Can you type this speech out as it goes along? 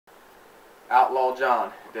Outlaw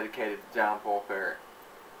Jon, dedicated to Jon Pall Barrett.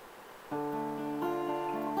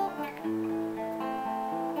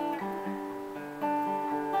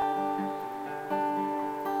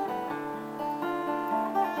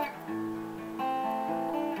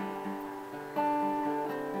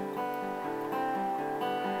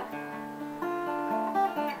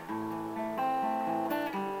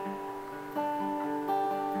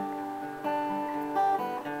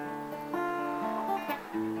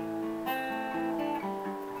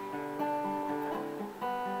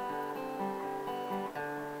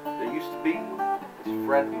 There used to be this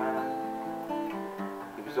friend of mine.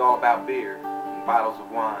 He was all about beer and bottles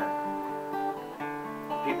of wine.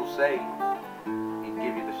 People say he'd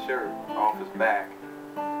give you the shirt off his back.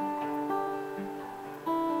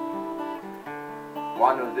 Well,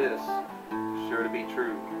 I know this is sure to be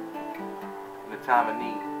true. In a time of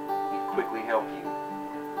need, he'd quickly help you.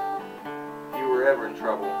 If you were ever in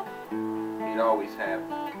trouble, he'd always have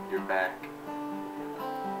your back.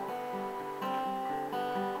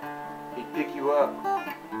 He'd pick you up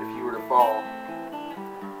if you were to fall.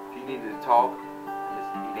 If you needed to talk,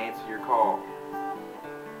 he'd answer your call.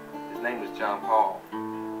 His name was Jon Pall,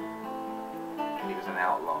 and he was an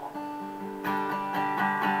outlaw.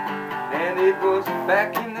 And it was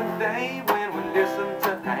back in the day when we listened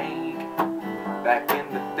to Hank. Back in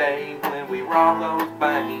the day when we robbed those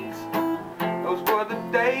banks. Those were the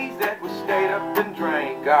days that we stayed up and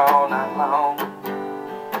drank all night long.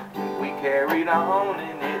 And we carried on,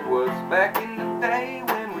 and it was back in the day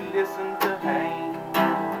when we listened to Hank.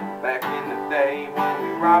 Back in the day when we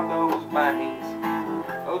robbed those banks.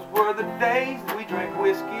 Those were the days we drank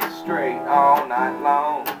whiskey straight all night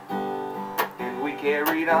long. And we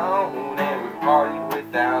carried on, and we partied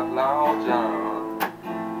with Outlaw Jon.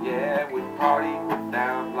 Yeah, we partied with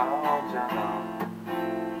Outlaw Jon.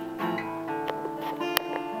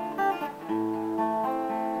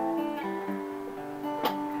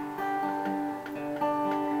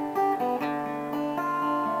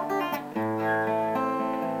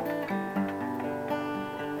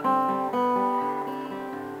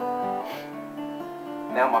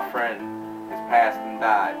 Now my friend has passed and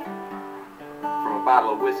died from a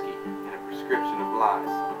bottle of whiskey and a prescription of lies,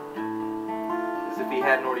 as if he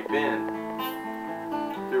hadn't already been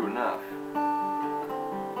through enough.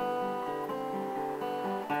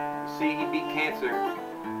 You see, he beat cancer,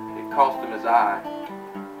 it cost him his eye.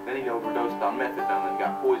 Then he overdosed on methadone and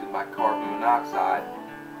got poisoned by carbon monoxide.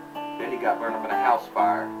 Then he got burned up in a house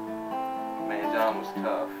fire. Man, Jon was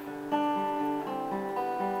tough.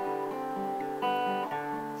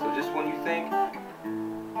 So just when you think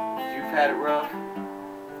you've had it rough,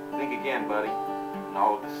 think again, buddy, and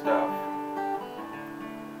all of the stuff.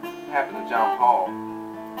 What happened to Jon Pall,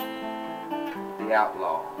 the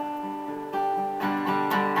outlaw?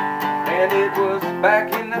 And it was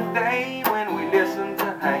back in the day when we listened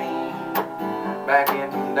to Hank. Back in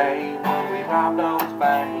the day when we robbed those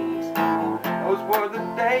banks. Those were the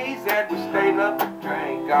days that we stayed up and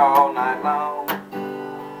drank all night long.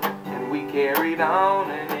 And we carried on,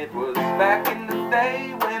 and it was back in the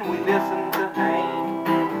day when we listened to Hank.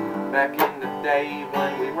 Back in the day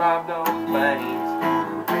when we robbed those banks.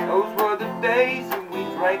 Those were the days that we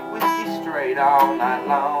drank whiskey straight all night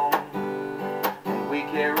long. And we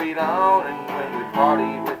carried on, and when we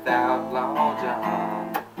partied with Outlaw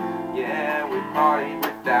Jon. Yeah, we partied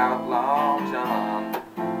with Outlaw Jon.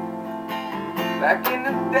 Back in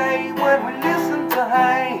the day when we listened to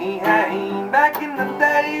Hank. Back in the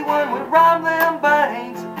day when we robbed them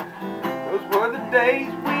banks. Those were the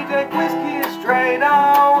days we drank whiskey straight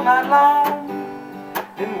all night long.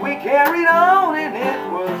 And we carried on, and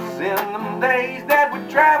it was in them days that we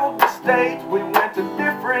traveled the states. We went to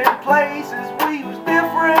different places, we used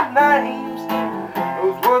different names.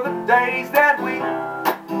 Those were the days that we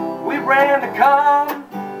ran to come.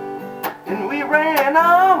 And we ran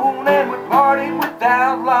on, and we partied with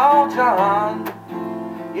Outlaw Jon.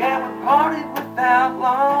 Yeah, we partied with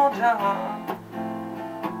Outlaw Jon.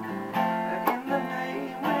 Back in the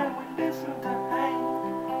day when we listened to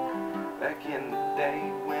Hank. Back in the day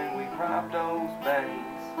when we robbed those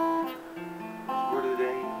banks. Those were the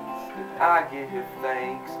days that I give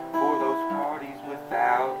thanks for those parties with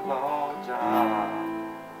Outlaw Jon.